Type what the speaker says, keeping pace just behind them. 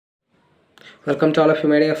Welcome to all of you,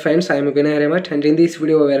 my dear friends. I am vbvinayhiremath, and in this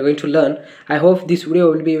video we are going to learn. I hope this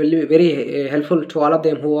video will be very helpful to all of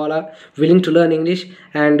them who all are willing to learn English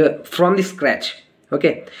and from the scratch.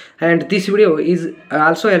 Okay, and this video is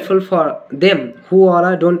also helpful for them who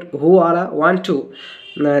want to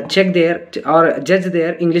check their or judge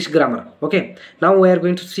their English grammar. Okay, now we are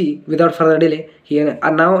going to see without further delay here.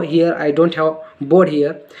 Now here I don't have board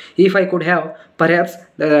here. If I could have, perhaps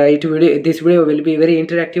this video will be very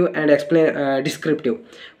interactive and explain descriptive,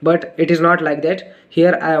 but it is not like that.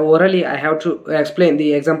 Here orally I have to explain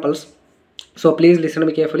the examples, so please listen to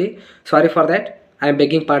me carefully. Sorry for that, I am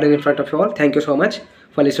begging pardon in front of you all. Thank you so much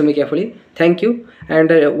for listening to me carefully. Thank you,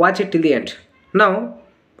 and watch it till the end. Now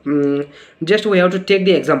just we have to take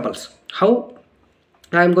the examples. How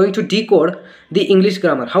I am going to decode the English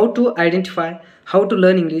grammar, how to identify, how to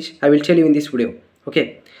learn English, I will tell you in this video.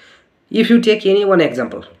 Okay, if you take any one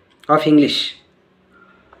example of English,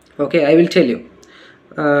 okay, I will tell you.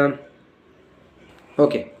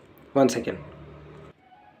 Okay, 1 second.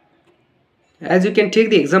 As you can take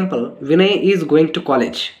the example, Vinay is going to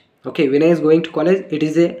college. Okay, Vinay is going to college. It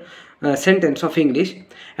is a sentence of English,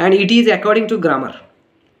 and it is according to grammar.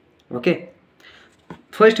 Okay,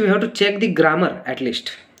 first we have to check the grammar at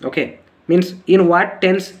least. Okay, means in what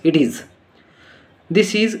tense it is.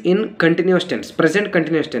 This is in continuous tense, present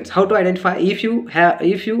continuous tense. How to identify? If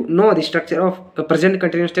you know the structure of a present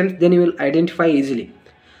continuous tense, then you will identify easily.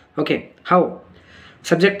 Okay, how?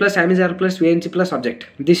 Subject plus ing plus ing plus object.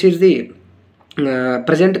 This is the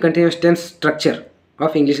present continuous tense structure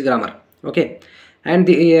of English grammar. Okay, and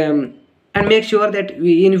the and make sure that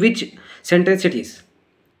in which sentence it is.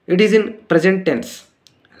 It is in present tense,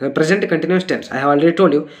 present continuous tense. I have already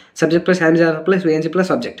told you, subject plus ing plus ing plus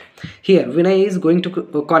object. Here Vinay is going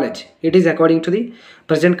to college. It is according to the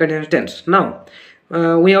present continuous tense. Now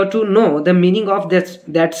we have to know the meaning of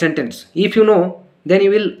that sentence. If you know, then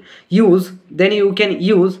you can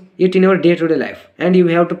use it in your day-to-day life, and you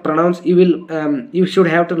have to pronounce. You should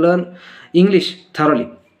have to learn English thoroughly.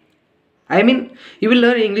 I mean, you will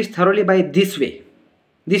learn English thoroughly by this way.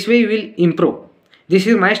 This way you will improve. This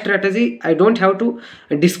is my strategy. I don't have to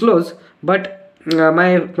disclose, but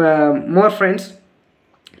my more friends,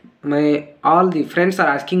 all the friends are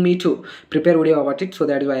asking me to prepare video about it, so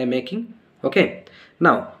that is why I am making. Okay,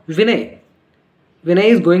 now Vinay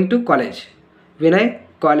is going to college. Vinay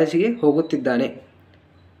college ge hoguತ್ತಿದ್ದಾನೆ.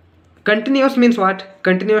 Continuous means what?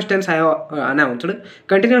 Continuous tense I have announced.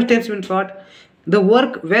 Continuous tense means what? The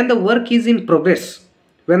work, when the work is in progress,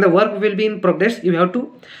 when the work will be in progress, you have to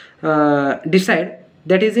decide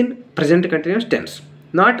that is in present continuous tense,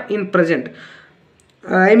 not in present.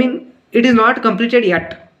 I mean, it is not completed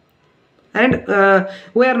yet, and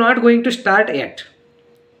we are not going to start yet.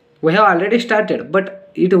 We have already started,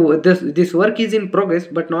 but this work is in progress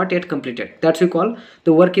but not yet completed. That's we call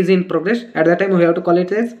the work is in progress. At that time we have to call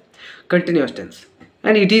it as continuous tense,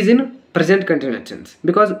 and it is in present continuous tense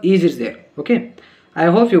because is there. Okay, I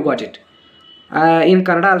hope you got it. In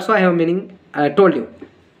Kannada also I have meaning told you,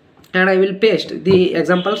 and I will paste the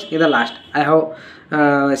examples in the last. I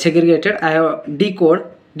have segregated. I have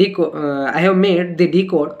I have made the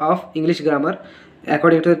decode of English grammar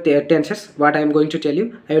according to the tenses. What I am going to tell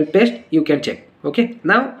you, I will paste. You can check. Okay.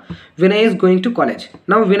 Now Vinay is going to college.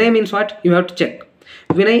 Now Vinay means what? You have to check.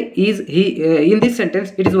 Vinay is in this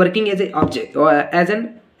sentence it is working as a object or as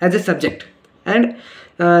a subject, and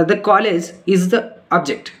the college is the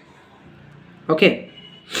object. Okay.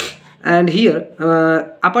 And here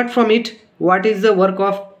apart from it, what is the work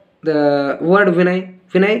of the word Vinay?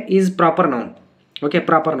 Vinay is proper noun. Okay,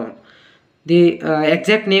 proper noun. The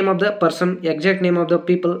exact name of the person, exact name of the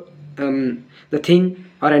people, the thing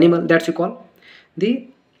or animal, that's you call the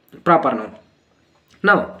proper noun.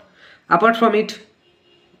 Now apart from it,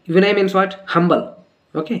 Vinay means what? Humble.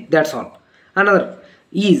 Okay, that's all. Another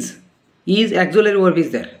is auxiliary verb is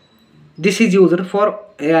there. This is used for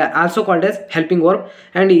also called as helping verb,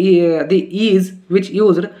 and the is which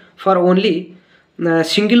used for only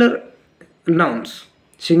singular nouns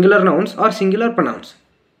or singular pronouns,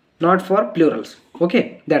 not for plurals.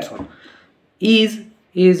 Okay, that's all. Is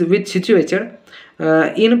which situated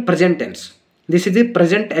in present tense. This is the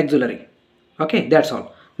present auxiliary. Okay, that's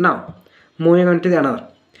all. Now moving on to the another.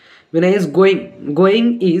 Vinay is going.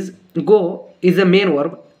 Going is go is the main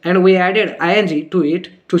verb, and we added ing to it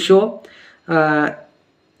to show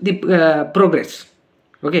the progress.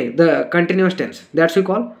 Okay, the continuous tense, that's we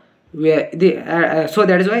call so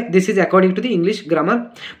that is why this is according to the English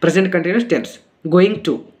grammar present continuous tense. Going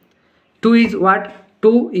to is what?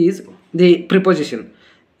 To is the preposition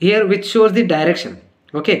here which shows the direction.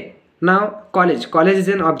 Okay, now college is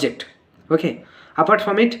an object. Okay, apart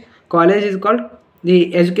from it, College is called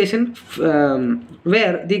the education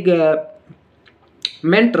where the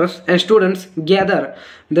mentors and students gather,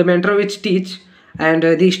 the mentor which teach, and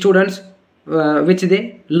the students which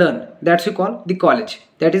they learn. That's you call the college.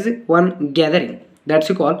 That is one gathering. That's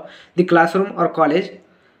you call the classroom or college,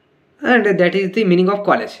 and that is the meaning of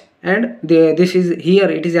college. And this is here,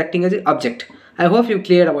 it is acting as an object. I hope you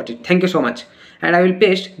cleared about it. Thank you so much, and I will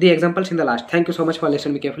paste the examples in the last. Thank you so much for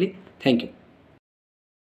listening me carefully. Thank you.